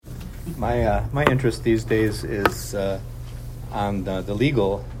My interest these days is on the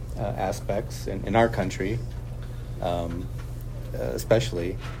legal aspects in our country,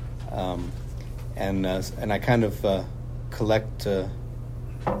 especially, and I kind of collect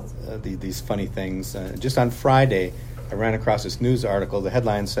these funny things. Just on Friday, I ran across this news article. The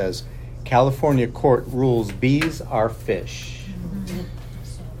headline says, "California court rules bees are fish."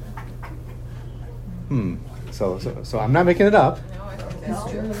 So I'm not making it up. No, I think that's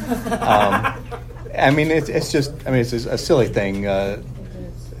true. It's just a silly thing,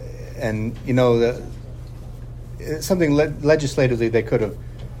 and it's something legislatively they could have.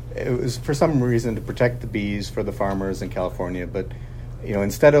 It was for some reason to protect the bees for the farmers in California, but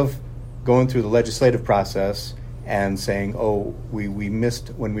instead of going through the legislative process and saying, "Oh, we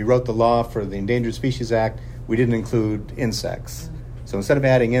missed when we wrote the law for the Endangered Species Act, we didn't include insects." So instead of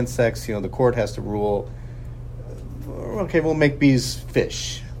adding insects, the court has to rule, okay, we'll make bees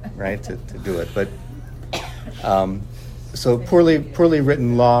fish, right, to do it. But so poorly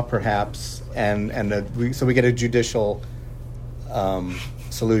written law, perhaps, so we get a judicial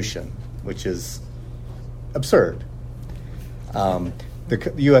solution, which is absurd.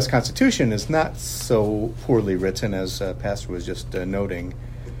 The U.S. Constitution is not so poorly written as Pastor was just noting,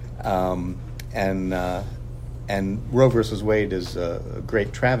 and Roe versus Wade is a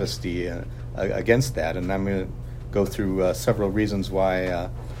great travesty against that. And I'm going to go through several reasons why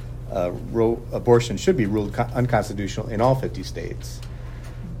abortion should be ruled unconstitutional in all 50 states.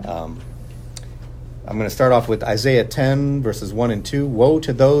 I'm going to start off with Isaiah 10, verses 1 and 2. "Woe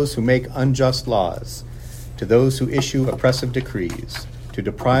to those who make unjust laws, to those who issue oppressive decrees, to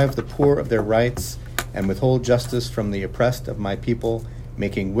deprive the poor of their rights and withhold justice from the oppressed of my people,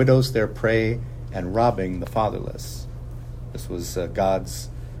 making widows their prey and robbing the fatherless." This was God's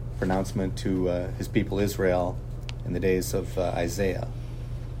pronouncement to his people Israel in the days of Isaiah.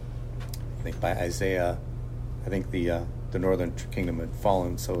 I think by Isaiah, the northern kingdom had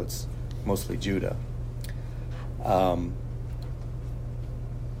fallen, so it's mostly Judah.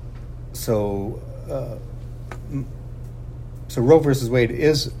 So Roe versus Wade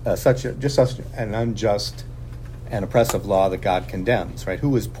is such an unjust and oppressive law that God condemns. Right?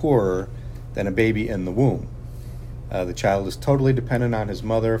 Who is poorer than a baby in the womb? The child is totally dependent on his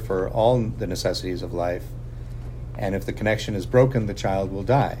mother for all the necessities of life, and if the connection is broken, the child will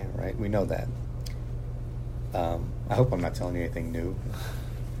die. Right? We know that. I hope I'm not telling you anything new.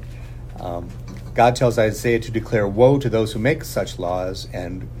 God tells Isaiah to declare woe to those who make such laws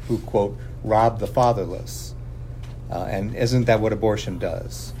and who, quote, rob the fatherless. And isn't that what abortion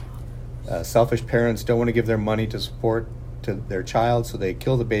does? Selfish parents don't want to give their money to support to their child, so they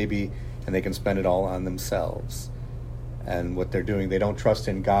kill the baby and they can spend it all on themselves. And what they're doing, they don't trust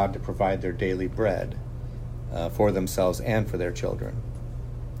in God to provide their daily bread for themselves and for their children.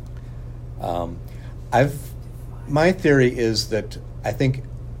 My theory is that I think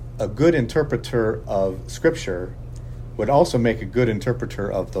a good interpreter of Scripture would also make a good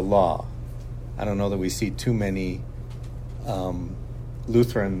interpreter of the law. I don't know that we see too many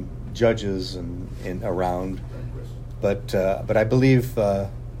Lutheran judges around, but I believe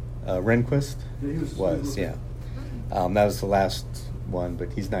Rehnquist was, yeah. That was the last one,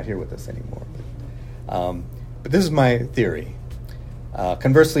 but he's not here with us anymore. But this is my theory.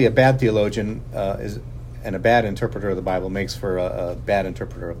 Conversely, a bad theologian and a bad interpreter of the Bible makes for a bad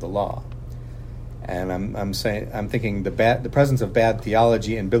interpreter of the law. And I'm thinking the presence of bad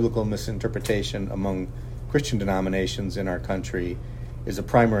theology and biblical misinterpretation among Christian denominations in our country is a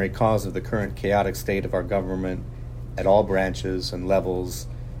primary cause of the current chaotic state of our government at all branches and levels,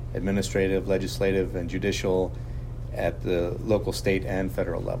 administrative, legislative, and judicial, at the local, state, and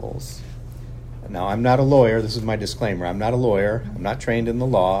federal levels. Now, I'm not a lawyer. This is my disclaimer. I'm not a lawyer. I'm not trained in the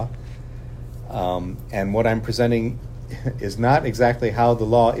law. And what I'm presenting is not exactly how the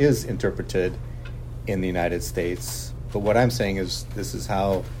law is interpreted in the United States, but what I'm saying is this is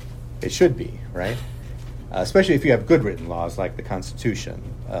how it should be, right? Especially if you have good written laws like the Constitution.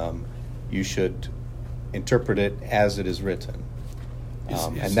 You should interpret it as it is written.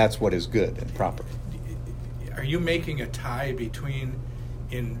 And that's what is good and proper. Are you making a tie between,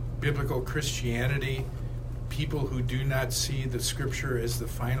 in biblical Christianity, people who do not see the Scripture as the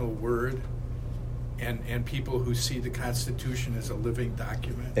final word, and people who see the Constitution as a living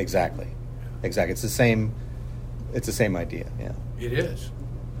document? Exactly. It's the same idea, yeah. It is.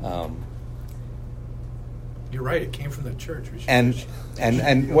 You're right, it came from the church. And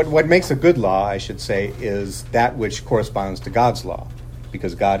what makes a good law, I should say, is that which corresponds to God's law,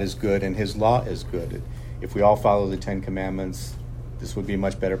 because God is good and his law is good. If we all follow the Ten Commandments, this would be a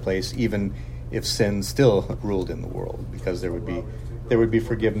much better place, even if sin still ruled in the world, because there would be there would be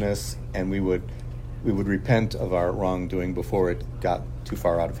forgiveness, and we would repent of our wrongdoing before it got too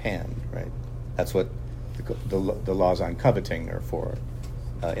far out of hand, right? That's what the laws on coveting are for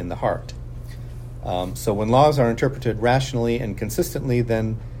in the heart. So when laws are interpreted rationally and consistently,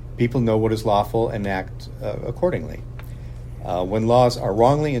 then people know what is lawful and act accordingly. When laws are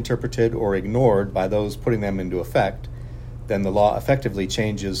wrongly interpreted or ignored by those putting them into effect, then the law effectively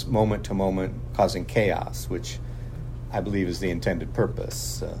changes moment to moment, causing chaos, which I believe is the intended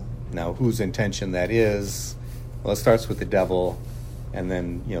purpose. Now, whose intention that is, well, it starts with the devil, and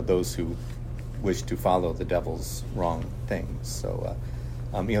then those who wish to follow the devil's wrong things. So,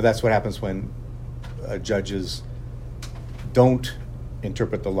 that's what happens when judges don't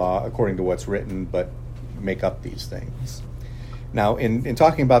interpret the law according to what's written, but make up these things. Now, in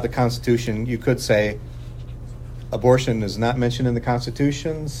talking about the Constitution, you could say abortion is not mentioned in the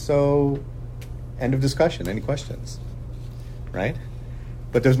Constitution, so end of discussion. Any questions? Right?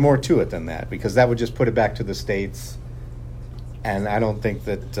 But there's more to it than that, because that would just put it back to the states, and I don't think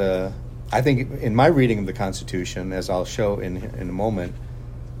that... I think in my reading of the Constitution, as I'll show in a moment,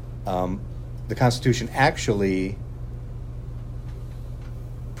 the Constitution actually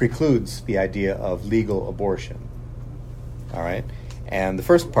precludes the idea of legal abortion. All right? And the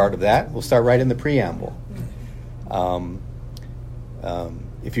first part of that, we'll start right in the preamble.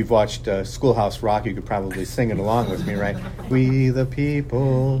 If you've watched Schoolhouse Rock, you could probably sing it along with me, right? We the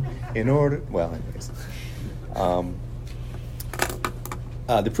people, in order... Well, anyways.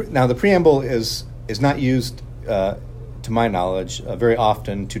 Now, the preamble is not used, to my knowledge, very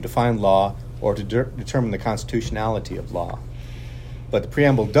often to define law or to determine the constitutionality of law. But the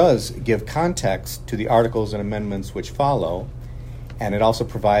preamble does give context to the articles and amendments which follow, and it also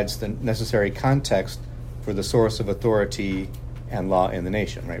provides the necessary context for the source of authority and law in the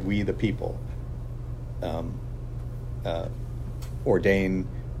nation, right? We, the people, ordain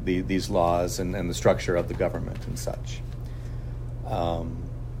these laws and the structure of the government and such.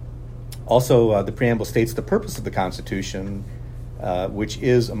 Also, the preamble states the purpose of the Constitution, which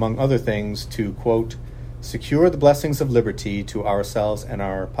is, among other things, to, quote, secure the blessings of liberty to ourselves and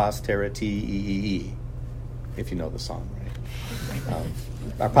our posterity, if you know the song, right?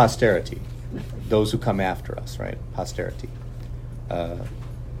 Our posterity, those who come after us, right? Posterity.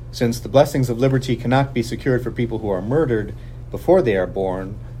 Since the blessings of liberty cannot be secured for people who are murdered before they are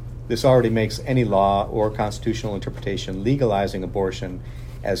born, this already makes any law or constitutional interpretation legalizing abortion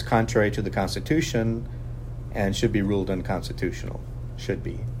as contrary to the Constitution and should be ruled unconstitutional. Should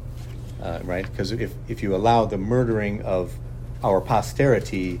be. Right? Because if you allow the murdering of our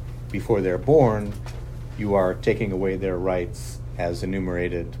posterity before they're born, you are taking away their rights as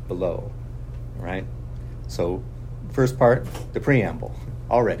enumerated below. Right? So, first part, the preamble,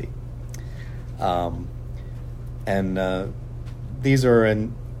 already. These are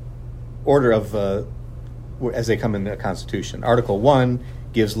in order of as they come in the Constitution. Article 1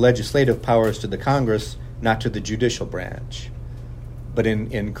 gives legislative powers to the Congress, not to the judicial branch. But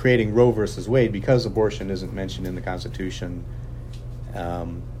in creating Roe versus Wade, because abortion isn't mentioned in the Constitution,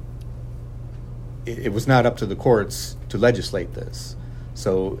 it was not up to the courts to legislate this.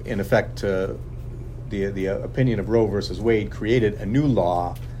 So, in effect, the opinion of Roe versus Wade created a new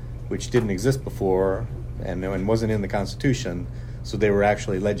law which didn't exist before and wasn't in the Constitution, so they were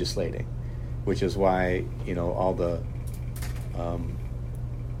actually legislating, which is why all the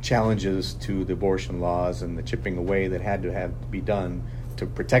challenges to the abortion laws and the chipping away that had to be done to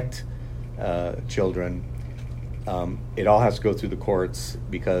protect children, it all has to go through the courts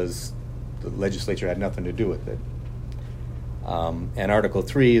because the legislature had nothing to do with it. And Article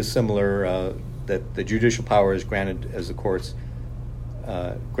 3 is similar, that the judicial power is granted to the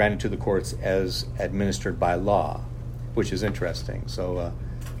courts as administered by law, which is interesting. So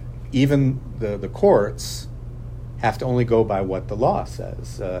even the courts have to only go by what the law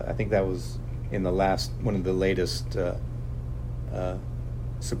says. I think that was in one of the latest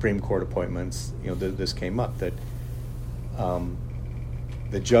Supreme Court appointments. This came up that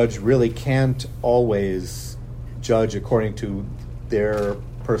the judge really can't always judge according to their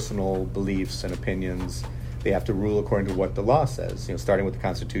personal beliefs and opinions. They have to rule according to what the law says. Starting with the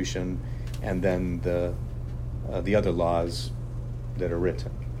Constitution, and then the other laws that are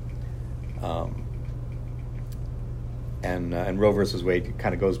written. And Roe versus Wade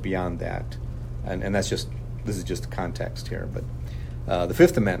kind of goes beyond that, and this is just the context here. But the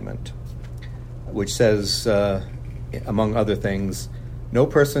Fifth Amendment, which says, among other things, no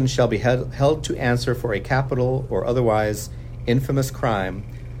person shall be held to answer for a capital or otherwise infamous crime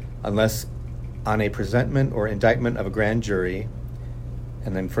unless on a presentment or indictment of a grand jury.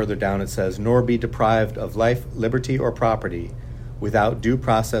 And then further down it says, nor be deprived of life, liberty, or property without due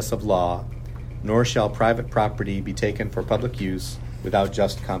process of law, nor shall private property be taken for public use without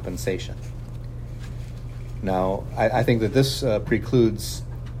just compensation. Now, I think that this precludes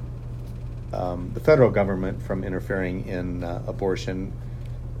the federal government from interfering in abortion,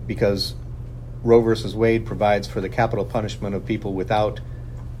 because Roe versus Wade provides for the capital punishment of people without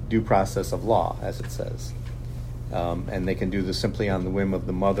due process of law, as it says. And they can do this simply on the whim of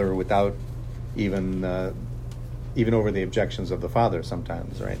the mother without even over the objections of the father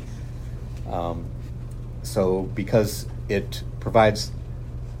sometimes, right? So because it provides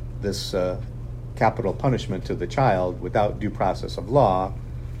this capital punishment to the child without due process of law,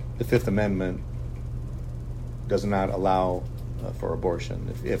 the Fifth Amendment does not allow for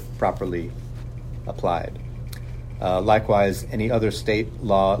abortion if properly applied. Likewise, any other state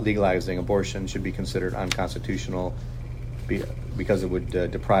law legalizing abortion should be considered unconstitutional because it would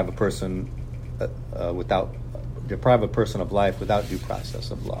deprive a person of life without due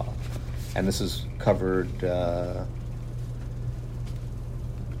process of law. And this is covered. The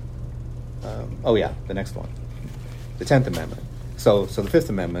next one, the 10th Amendment. So the Fifth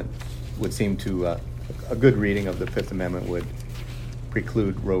Amendment would seem to a good reading of the Fifth Amendment would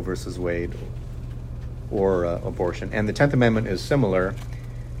preclude Roe versus Wade or abortion. And the 10th Amendment is similar.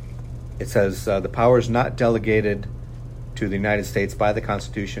 It says the powers not delegated to the United States by the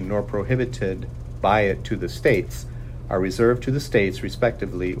Constitution nor prohibited by it to the states are reserved to the states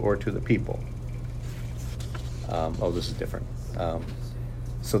respectively or to the people. This is different.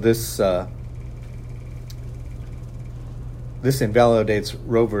 So this invalidates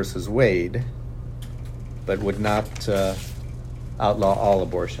Roe versus Wade, but would not outlaw all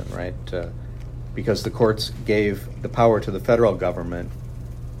abortion, right? Because the courts gave the power to the federal government,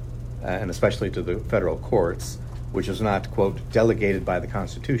 and especially to the federal courts, which is not, quote, delegated by the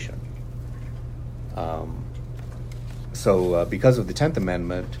Constitution. So because of the 10th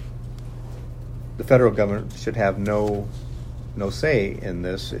Amendment, the federal government should have no say in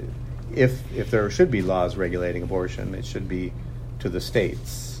this. If there should be laws regulating abortion, it should be to the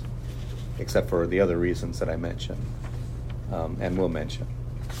states, except for the other reasons that I mentioned and will mention.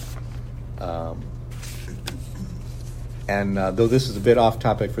 Though this is a bit off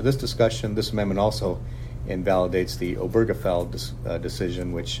topic for this discussion, this amendment also invalidates the Obergefell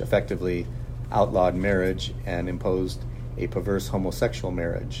decision, which effectively outlawed marriage and imposed a perverse homosexual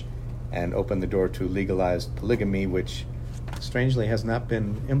marriage and opened the door to legalized polygamy, which strangely has not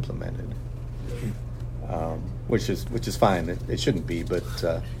been implemented, which is fine. It shouldn't be, but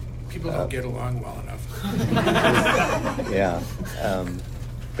people don't get along well enough. Yeah,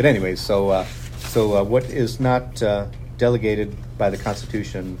 but anyway, so what is not delegated by the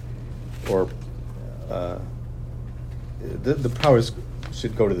Constitution, or the powers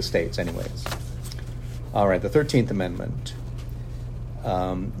should go to the states, anyways. All right, the 13th Amendment.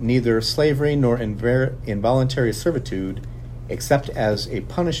 Neither slavery nor involuntary servitude, except as a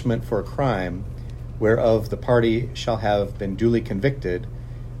punishment for a crime whereof the party shall have been duly convicted,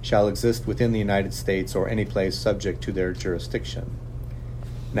 shall exist within the United States or any place subject to their jurisdiction.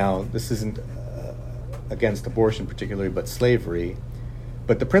 Now, this isn't against abortion particularly, but slavery.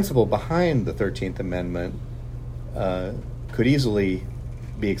 But the principle behind the 13th Amendment could easily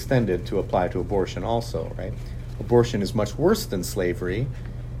be extended to apply to abortion also, right? Abortion is much worse than slavery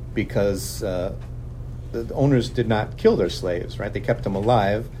because the owners did not kill their slaves, right? They kept them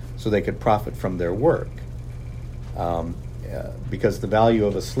alive so they could profit from their work. Because the value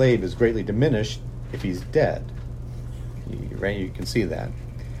of a slave is greatly diminished if he's dead. Right? You can see that.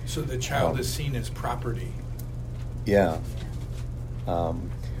 So the child is seen as property. Yeah.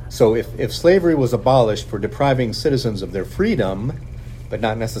 So if slavery was abolished for depriving citizens of their freedom, but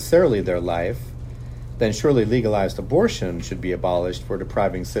not necessarily their life, then surely legalized abortion should be abolished for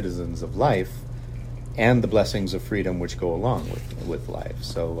depriving citizens of life and the blessings of freedom which go along with life.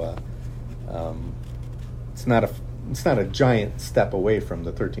 So it's not a giant step away from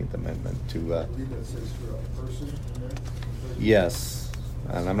the 13th Amendment to. I believe that says for a person in there. Yes,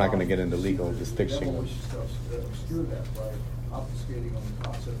 and I'm not going to get into legal distinction. The devil wishes to obscure that by obfuscating on the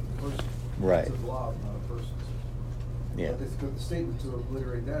concept of a person. Right. It's a blob, not a person. Yeah. But the statement to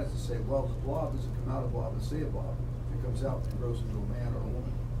obliterate that is to say, well, the blob doesn't come out of blob and stay a blob. It comes out and grows into a man or a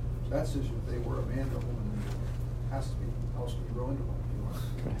woman. That says if they were a man or a woman, then it has to be. Else can grow into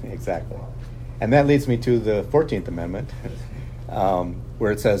one. Exactly. And that leads me to the 14th Amendment,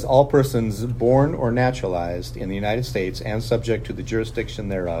 where it says, all persons born or naturalized in the United States and subject to the jurisdiction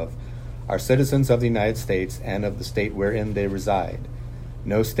thereof are citizens of the United States and of the state wherein they reside.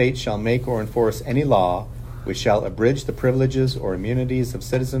 No state shall make or enforce any law which shall abridge the privileges or immunities of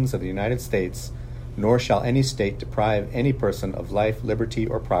citizens of the United States nor shall any state deprive any person of life, liberty,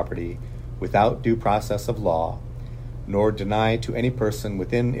 or property without due process of law, nor deny to any person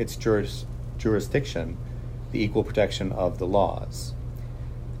within its jurisdiction the equal protection of the laws.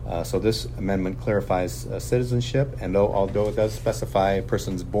 So this amendment clarifies citizenship, and although it does specify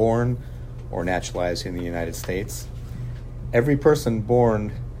persons born or naturalized in the United States, every person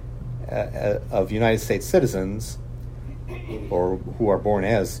born of United States citizens, or who are born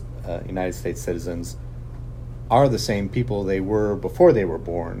as United States citizens, are the same people they were before they were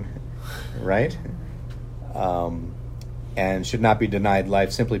born, right? And should not be denied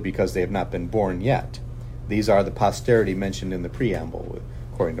life simply because they have not been born yet. These are the posterity mentioned in the preamble,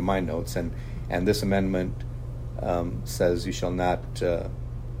 according to my notes, and this amendment says you shall not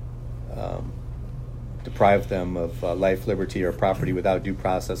deprive them of life, liberty, or property without due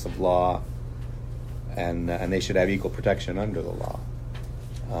process of law, and they should have equal protection under the law.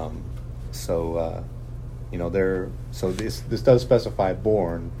 So this does specify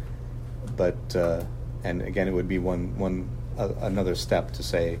born, but and again it would be another step to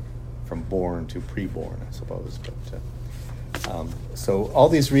say from born to preborn, I suppose. But so all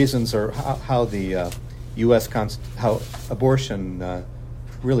these reasons are how the U.S. how abortion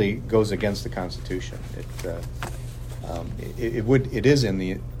really goes against the Constitution. It is in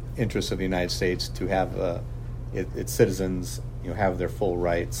the interest of the United States to have its citizens have their full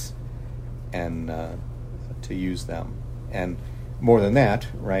rights and to use them. And more than that,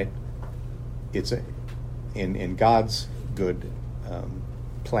 right? It's in God's good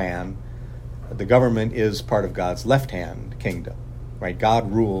plan. The government is part of God's left-hand kingdom, right?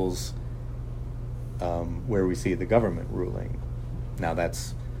 God rules where we see the government ruling. Now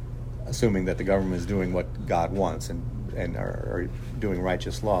that's assuming that the government is doing what God wants and are doing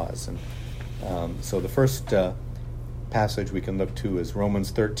righteous laws. And so the first passage we can look to is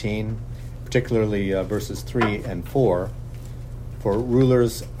Romans 13, particularly verses 3 and 4. For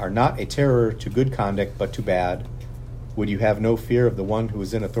rulers are not a terror to good conduct, but to bad. Would you have no fear of the one who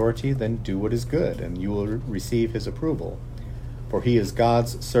is in authority? Then do what is good, and you will receive his approval. For he is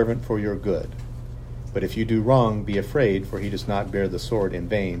God's servant for your good. But if you do wrong, be afraid, for he does not bear the sword in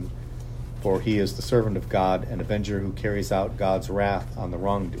vain. For he is the servant of God, an avenger who carries out God's wrath on the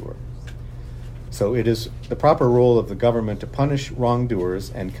wrongdoer. So it is the proper role of the government to punish wrongdoers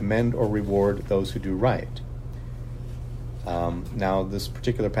and commend or reward those who do right. Now, this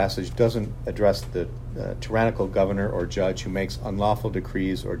particular passage doesn't address the tyrannical governor or judge who makes unlawful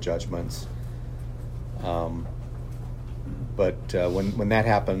decrees or judgments. But when that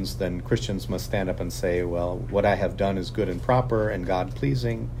happens, then Christians must stand up and say, well, what I have done is good and proper and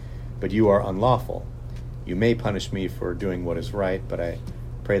God-pleasing, but you are unlawful. You may punish me for doing what is right, but I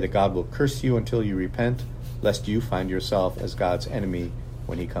pray that God will curse you until you repent, lest you find yourself as God's enemy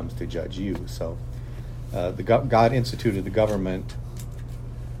when he comes to judge you. So God instituted the government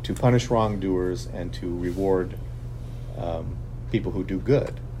to punish wrongdoers and to reward people who do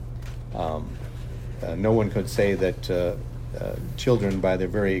good. No one could say that children, by their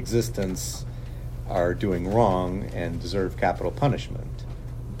very existence, are doing wrong and deserve capital punishment.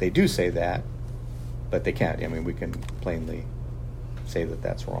 They do say that, but they can't. I mean, we can plainly say that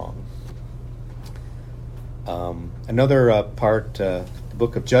that's wrong. Another part, the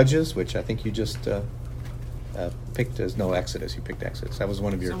book of Judges, which I think you just picked as Exodus. You picked Exodus. That was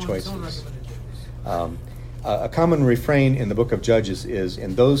one of your choices. A common refrain in the book of Judges is,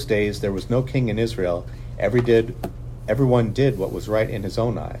 in those days there was no king in Israel. Everyone did what was right in his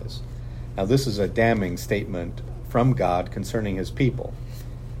own eyes. Now this is a damning statement from God concerning his people.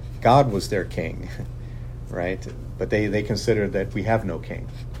 God was their king, right? But they considered that we have no king.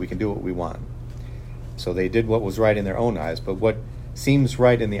 We can do what we want. So they did what was right in their own eyes. But what seems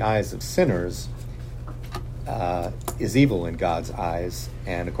right in the eyes of sinners is evil in God's eyes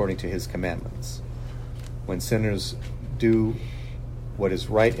and according to his commandments. When sinners do what is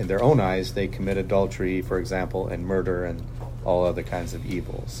right in their own eyes, they commit adultery, for example, and murder and all other kinds of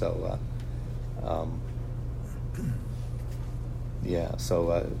evil. So,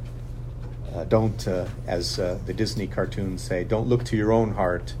 don't, as the Disney cartoons say, don't look to your own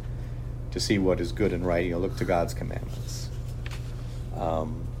heart to see what is good and right. Look to God's commandments.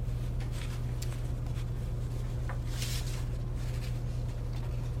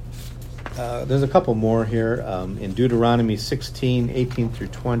 There's a couple more here in Deuteronomy 16, 18 through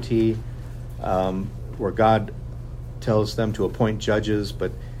 20, where God tells them to appoint judges,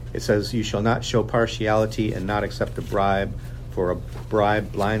 but it says, you shall not show partiality and not accept a bribe, for a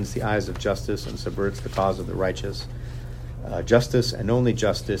bribe blinds the eyes of justice and subverts the cause of the righteous. Justice and only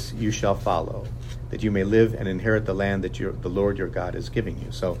justice you shall follow, that you may live and inherit the land that the Lord your God is giving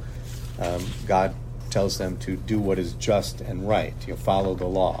you. So God tells them to do what is just and right, follow the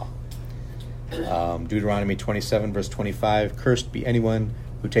law. Deuteronomy 27, verse 25, cursed be anyone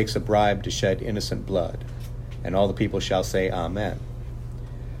who takes a bribe to shed innocent blood. And all the people shall say, Amen.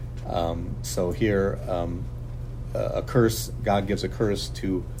 So here, a curse, God gives a curse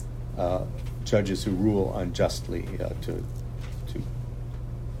to judges who rule unjustly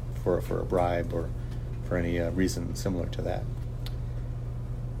for a bribe or for any reason similar to that.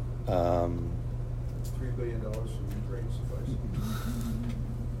 $3 billion from Ukraine suffice.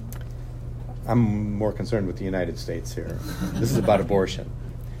 I'm more concerned with the United States here. This is about abortion.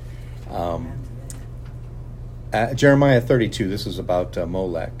 Jeremiah 32, this is about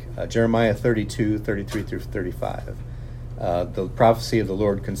Molech. Jeremiah 32, 33 through 35. The prophecy of the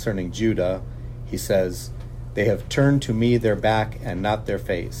Lord concerning Judah, he says, they have turned to me their back and not their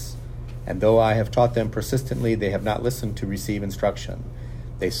face. And though I have taught them persistently, they have not listened to receive instruction.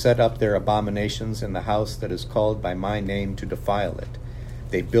 They set up their abominations in the house that is called by my name to defile it.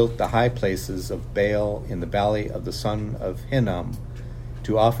 They built the high places of Baal in the valley of the son of Hinnom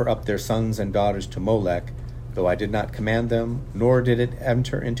to offer up their sons and daughters to Molech, though I did not command them, nor did it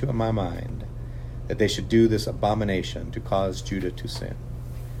enter into my mind that they should do this abomination to cause Judah to sin.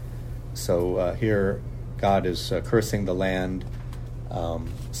 So here God is cursing the land.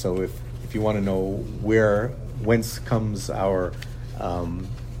 So if you want to know whence comes our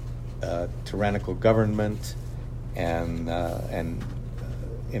tyrannical government and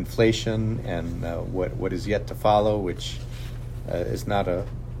inflation and what is yet to follow, which is not a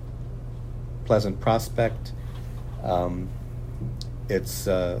pleasant prospect, it's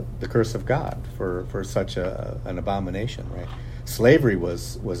the curse of God for such an abomination, right? Slavery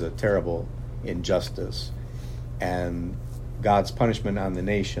was a terrible injustice, and God's punishment on the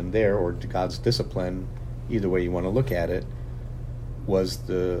nation there, or God's discipline, either way you want to look at it, was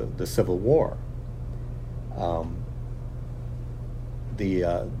the Civil War.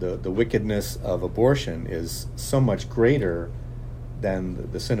 The wickedness of abortion is so much greater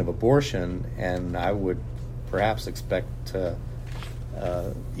than the sin of abortion, and I would perhaps expect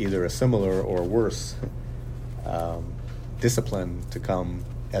either a similar or worse discipline to come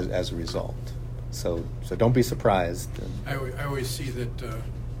as a result. So don't be surprised. I always see that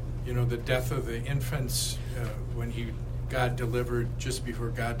the death of the infants when God delivered, just before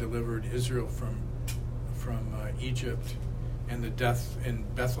God delivered Israel from Egypt, and the death in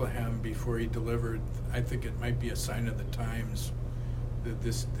Bethlehem before he delivered, I think it might be a sign of the times that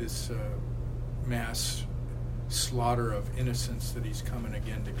this mass slaughter of innocents that he's coming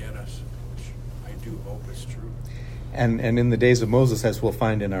again to get us, which I do hope is true. And in the days of Moses, as we'll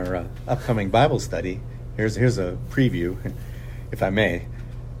find in our upcoming Bible study, here's a preview, if I may.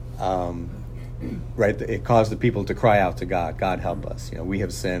 Right, it caused the people to cry out to God, God help us. We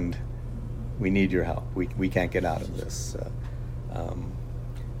have sinned. We need your help. We can't get out of this.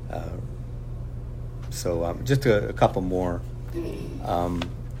 So just a couple more.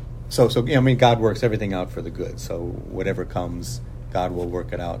 God works everything out for the good. So whatever comes, God will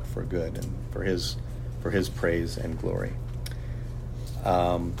work it out for good and for His praise and glory.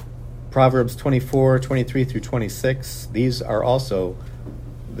 Proverbs 24, 23 through 26. These are also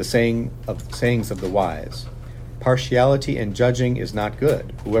the sayings of the wise. Partiality in judging is not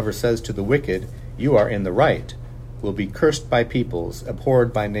good. Whoever says to the wicked, you are in the right, will be cursed by peoples,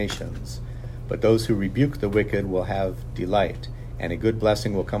 abhorred by nations. But those who rebuke the wicked will have delight, and a good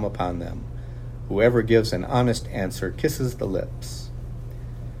blessing will come upon them. Whoever gives an honest answer kisses the lips.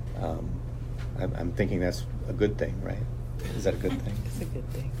 I'm thinking that's a good thing, right? Is that a good thing? It's a good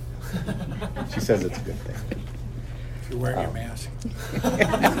thing. She says it's a good thing. If you're wearing a mask.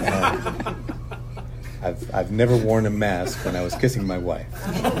 I've never worn a mask when I was kissing my wife.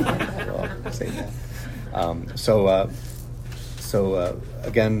 So I'll say that.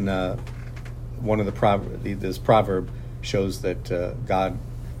 Again, one of this proverb shows that God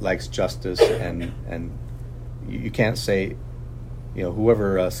likes justice, and you can't say,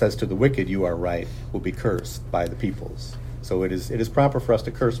 whoever says to the wicked, you are right, will be cursed by the peoples. So it is proper for us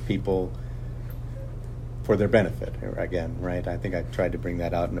to curse people for their benefit. Again, right? I think I tried to bring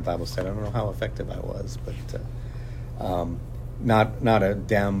that out in the Bible study. I don't know how effective I was, but not a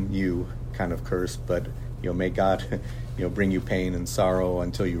damn you kind of curse, but may God bring you pain and sorrow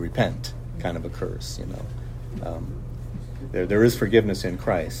until you repent kind of a curse. There is forgiveness in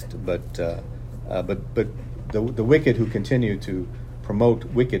Christ, but the wicked who continue to promote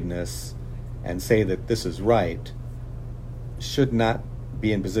wickedness and say that this is right should not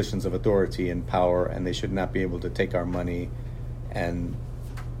be in positions of authority and power, and they should not be able to take our money and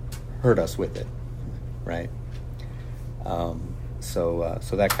hurt us with it, right? So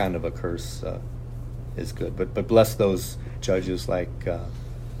that kind of a curse is good. But bless those judges like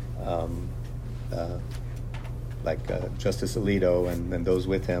Justice Alito and those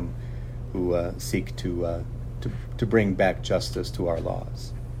with him who seek to bring back justice to our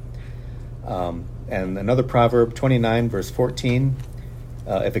laws. And another proverb, 29, verse 14,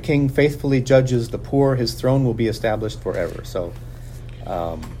 if a king faithfully judges the poor, his throne will be established forever. So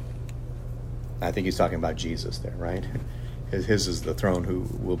I think he's talking about Jesus there, right? His is the throne who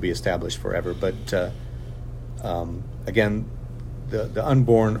will be established forever. But again, the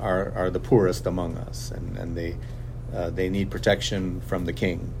unborn are the poorest among us, and they need protection from the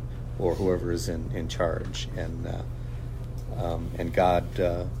king or whoever is in charge. And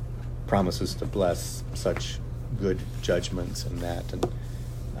God promises to bless such good judgments and that, and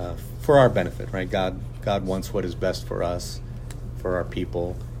for our benefit, right? God wants what is best for us, for our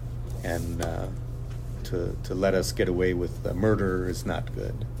people, and to let us get away with murder is not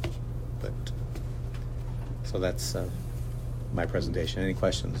good. But so that's my presentation. Any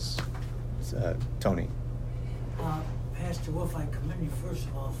questions, Tony? Pastor Wolff, I commend you first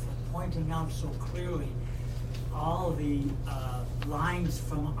of all for pointing out so clearly all the lines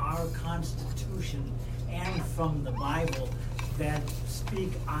from our Constitution and from the Bible that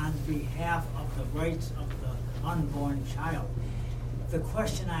speak on behalf of the rights of the unborn child. The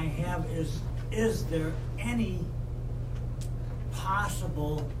question I have is there any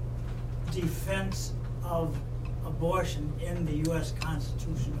possible defense of abortion in the U.S.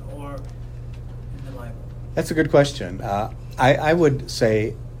 Constitution or in the Bible? That's a good question. I would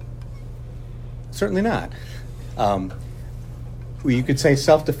say certainly not. You could say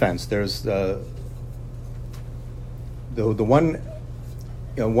self-defense. There's the one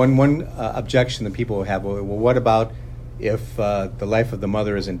objection that people have. Well, what about if the life of the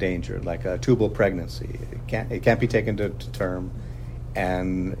mother is endangered, like a tubal pregnancy? It can't be taken to term,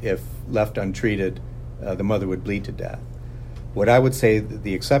 and if left untreated, the mother would bleed to death. What I would say,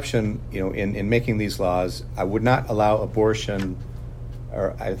 the exception, in making these laws, I would not allow abortion,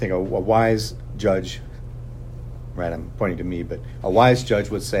 or I think a wise judge, right, I'm pointing to me, but a wise judge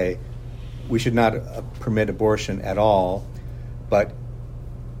would say we should not permit abortion at all, but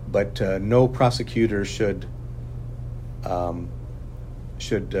no prosecutor should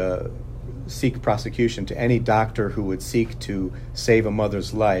seek prosecution to any doctor who would seek to save a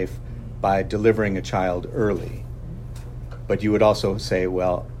mother's life by delivering a child early. But you would also say,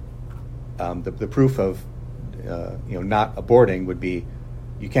 well, the proof of not aborting would be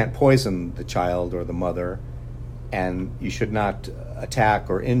you can't poison the child or the mother, and you should not attack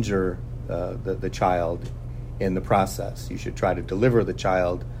or injure the child in the process. You should try to deliver the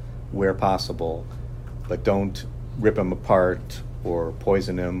child where possible, but don't rip him apart or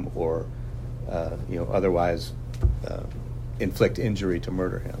poison him or otherwise inflict injury to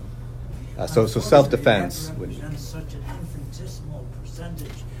murder him. So self-defense that represents such an infinitesimal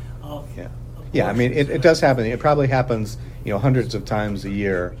percentage of yeah. I mean, it does happen. It probably happens hundreds of times a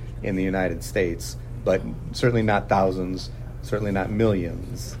year in the United States, but certainly not thousands, certainly not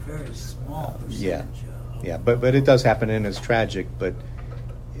millions. Very small percentage. Yeah. But it does happen, and it's tragic. But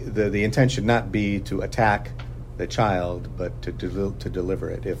the intention should not be to attack the child, but to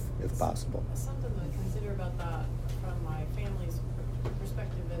deliver it if possible. Something to consider about that from my family's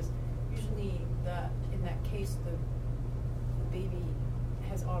perspective is usually that in that case the baby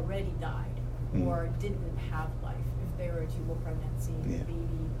has already died or didn't have life. If they were a tubal pregnancy, the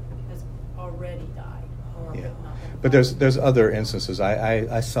baby has already died or not. But there's other instances.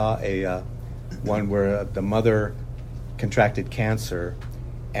 I saw a one where the mother contracted cancer,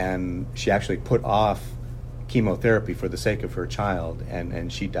 and she actually put off chemotherapy for the sake of her child, and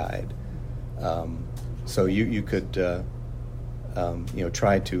she died. So you could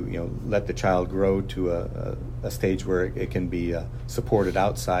try to let the child grow to a stage where it can be supported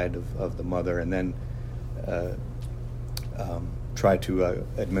outside of the mother, and then try to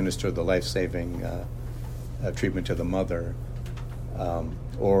administer the life-saving treatment to the mother,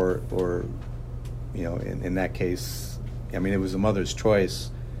 or in that case, I mean, it was the mother's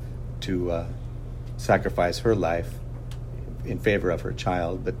choice to sacrifice her life in favor of her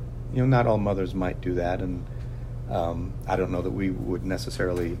child, but not all mothers might do that, and I don't know that we would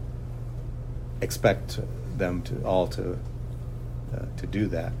necessarily expect them to do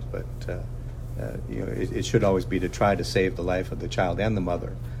that, but it should always be to try to save the life of the child and the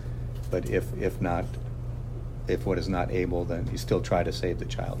mother. But if one is not able, then you still try to save the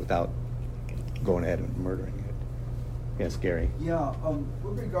child without going ahead and murdering it. Yes, Gary. Yeah,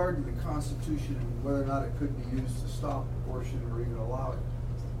 with regard to the Constitution and whether or not it could be used to stop abortion or even allow it,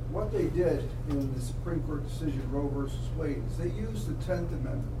 what they did in the Supreme Court decision Roe versus Wade is they used the 10th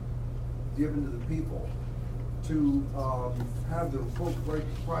Amendment given to the people to have the full right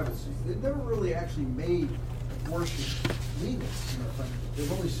to privacy. They've never really actually made abortion legal in our country.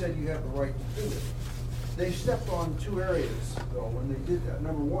 They've only said you have the right to do it. They stepped on two areas, though, when they did that.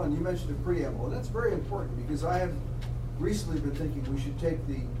 Number one, you mentioned the preamble, and that's very important because I have recently been thinking we should take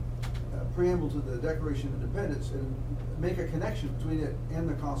the preamble to the Declaration of Independence and make a connection between it and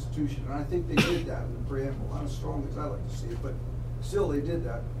the Constitution. And I think they did that in the preamble. Not as strong as I like to see it, but still they did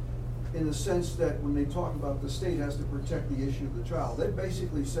that in the sense that when they talk about the state has to protect the issue of the child, that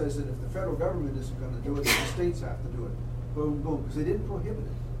basically says that if the federal government isn't going to do it, then the states have to do it. Boom, boom, because they didn't prohibit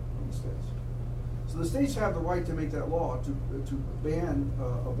it from the states. So the states have the right to make that law to ban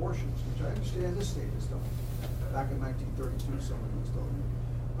abortions, which I understand this state has done. Back in 1932, somebody was telling me.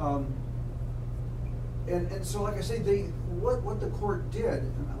 And so, like I say, what the court did,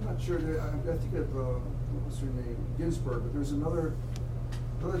 and I'm not sure. I think of what's her name, Ginsburg, but there's another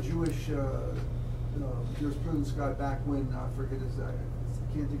Jewish jurisprudence guy back when I forget his. I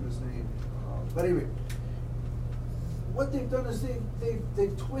can't think of his name. But anyway, what they've done is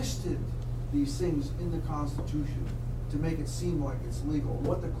they've twisted these things in the Constitution to make it seem like it's legal.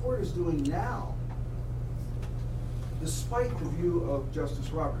 What the court is doing now, despite the view of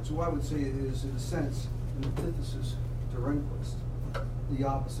Justice Roberts, who I would say is, in a sense, an antithesis to Rehnquist, the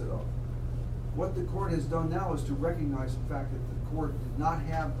opposite of. What the court has done now is to recognize the fact that the court did not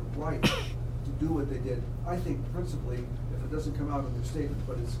have the right to do what they did. I think principally, if it doesn't come out in their statement,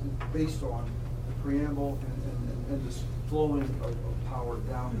 but it's based on the preamble and this flowing of power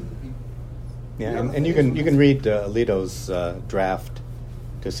down to the people. Yeah, and you can read Alito's draft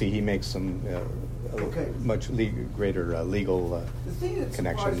to see he makes some much greater legal the thing that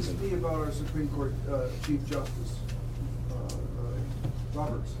connections. surprises me about our Supreme Court Chief Justice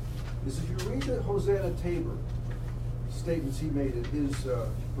Roberts is if you read the Hosanna Tabor statements he made in his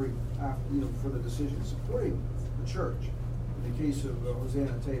brief, for the decision supporting the church in the case of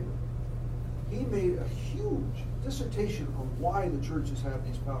Hosanna Tabor, he made a huge dissertation on why the churches have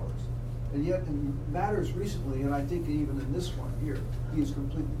these powers. And yet, in matters recently, and I think even in this one here, he has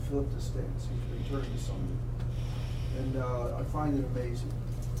completely flipped his stance. He's returned to something. And I find it amazing.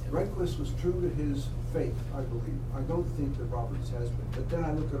 Rehnquist was true to his faith, I believe. I don't think that Roberts has been. But then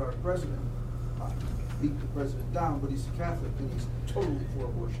I look at our president, beat the president down, but he's a Catholic and he's totally for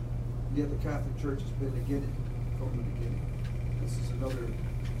abortion. And yet the Catholic Church has been against it from the beginning. This is another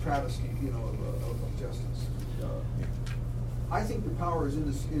travesty, of justice. I think the power is in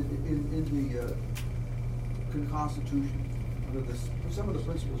the Constitution under some of the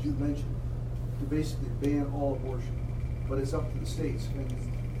principles you mentioned to basically ban all abortion, but it's up to the states. And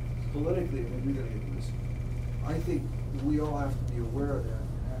politically, I mean, we're going to get this. I think we all have to be aware of that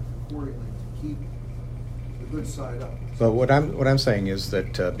and act accordingly to keep the good side up. But what I'm saying is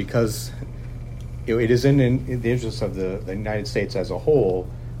that because it is in the interest of the United States as a whole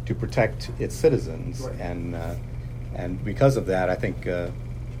to protect its citizens, right. And because of that, I think a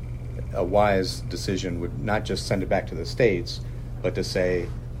wise decision would not just send it back to the states, but to say,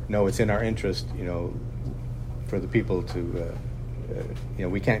 no, it's in our interest, for the people to,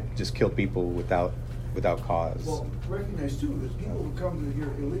 we can't just kill people without cause. Well, recognize too that people who come to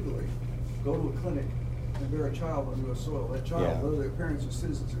here illegally go to a clinic and bear a child on U.S. soil. That child, whether their parents are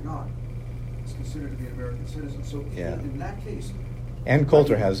citizens or not, is considered to be an American citizen. So in that case, and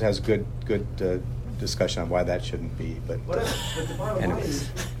Coulter has good discussion on why that shouldn't be, but the bottom line is,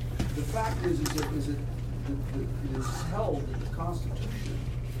 the fact is that it is held that the Constitution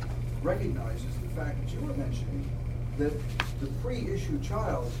recognizes the fact that you were mentioning that the pre-issue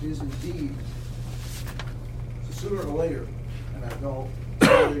child is indeed sooner or later an adult,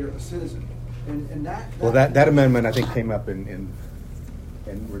 sooner or later a citizen, and that amendment I think came up in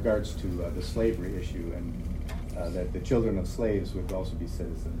regards to the slavery issue, and that the children of slaves would also be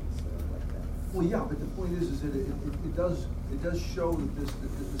citizens. Well, yeah, but the point is that it does show that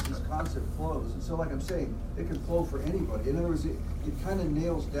this concept flows, and so, like I'm saying, it can flow for anybody. In other words, it kind of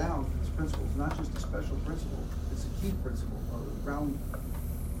nails down its principles, not just a special principle; it's a key principle. Brown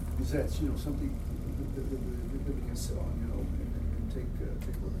gazettes, something that we can sit on, and take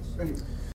with us. Anyway.